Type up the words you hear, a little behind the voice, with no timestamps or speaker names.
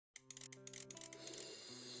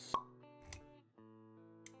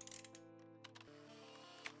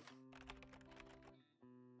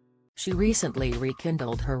she recently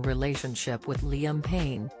rekindled her relationship with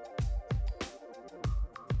Payne.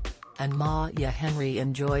 And Maya Henry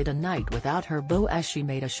enjoyed a night without her beau as she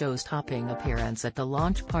made a show-stopping appearance at the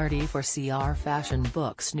launch party for CR Fashion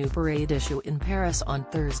Book's new Parade issue in Paris on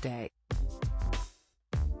Thursday.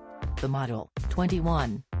 The model,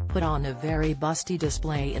 21, put on a very busty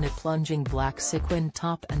display in a plunging black sequined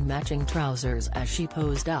top and matching trousers as she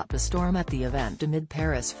posed up a storm at the event amid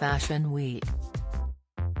Paris Fashion Week.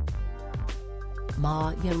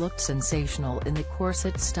 Maya looked sensational in the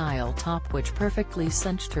corset-style top, which perfectly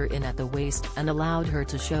cinched her in at the waist and allowed her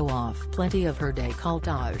to show off plenty of her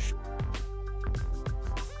décolletage.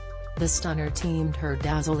 The stunner teamed her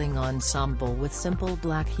dazzling ensemble with simple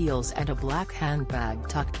black heels and a black handbag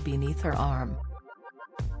tucked beneath her arm,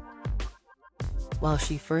 while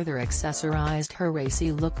she further accessorized her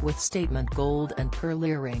racy look with statement gold and pearl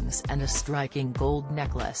earrings and a striking gold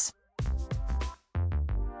necklace.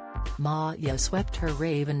 Maya swept her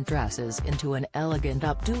raven dresses into an elegant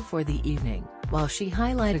updo for the evening, while she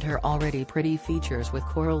highlighted her already pretty features with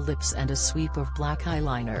coral lips and a sweep of black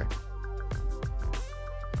eyeliner.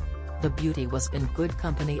 The beauty was in good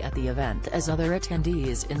company at the event, as other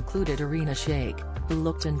attendees included Irina Shayk, who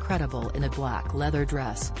looked incredible in a black leather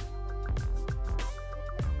dress.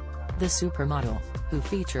 The supermodel, who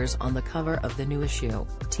features on the cover of the new issue,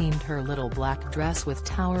 teamed her little black dress with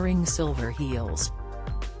towering silver heels.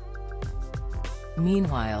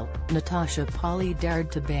 Meanwhile, Natasha Polly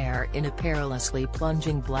dared to bear in a perilously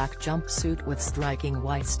plunging black jumpsuit with striking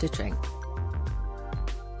white stitching,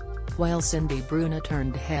 while Cindy Bruna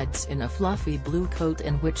turned heads in a fluffy blue coat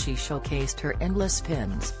in which she showcased her endless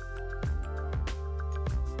pins.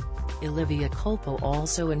 Olivia Culpo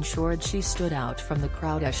also ensured she stood out from the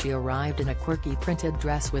crowd as she arrived in a quirky printed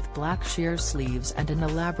dress with black sheer sleeves and an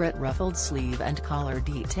elaborate ruffled sleeve and collar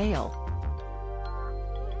detail,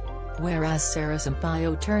 whereas Sarah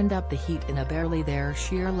Sampaio turned up the heat in a barely there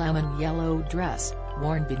sheer lemon yellow dress,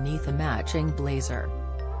 worn beneath a matching blazer.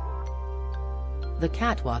 The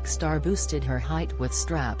catwalk star boosted her height with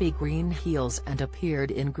strappy green heels and appeared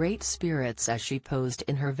in great spirits as she posed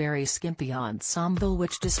in her very skimpy ensemble,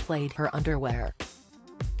 which displayed her underwear.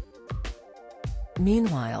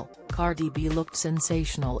 Meanwhile, Cardi B looked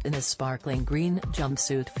sensational in a sparkling green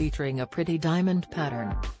jumpsuit featuring a pretty diamond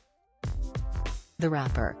pattern. The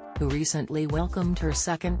rapper, who recently welcomed her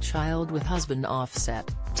second child with husband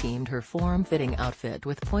Offset, teamed her form-fitting outfit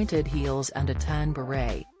with pointed heels and a tan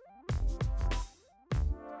beret.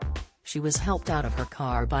 She was helped out of her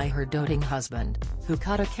car by her doting husband, who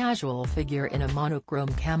cut a casual figure in a monochrome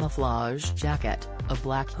camouflage jacket, a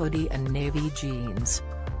black hoodie and navy jeans.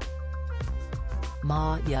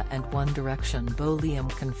 Maya and One Direction beau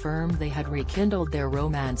Liam confirmed they had rekindled their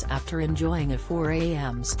romance after enjoying a 4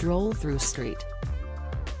 a.m. stroll through St.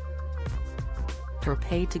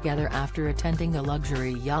 Tropez together after attending a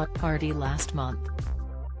luxury yacht party last month.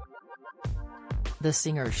 The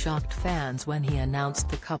singer shocked fans when he announced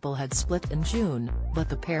the couple had split in June, but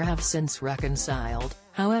the pair have since reconciled.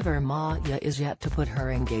 However, Maya is yet to put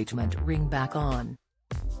her engagement ring back on.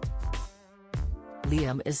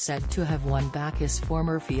 Liam is said to have won back his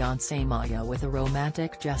former fiancée Maya with a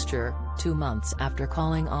romantic gesture, 2 months after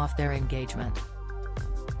calling off their engagement.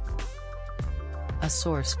 A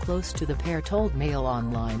source close to the pair told Mail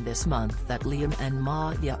Online this month that Liam and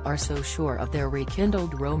Maya are so sure of their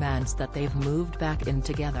rekindled romance that they've moved back in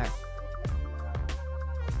together.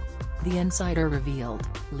 The insider revealed,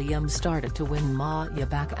 Liam started to win Maya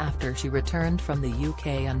back after she returned from the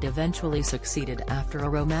UK and eventually succeeded after a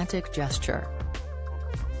romantic gesture.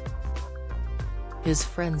 His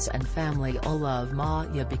friends and family all love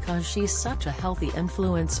Maya because she's such a healthy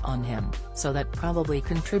influence on him, so that probably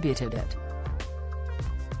contributed it.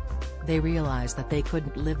 They realized that they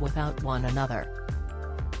couldn't live without one another.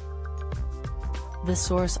 The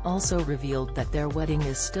source also revealed that their wedding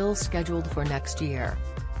is still scheduled for next year.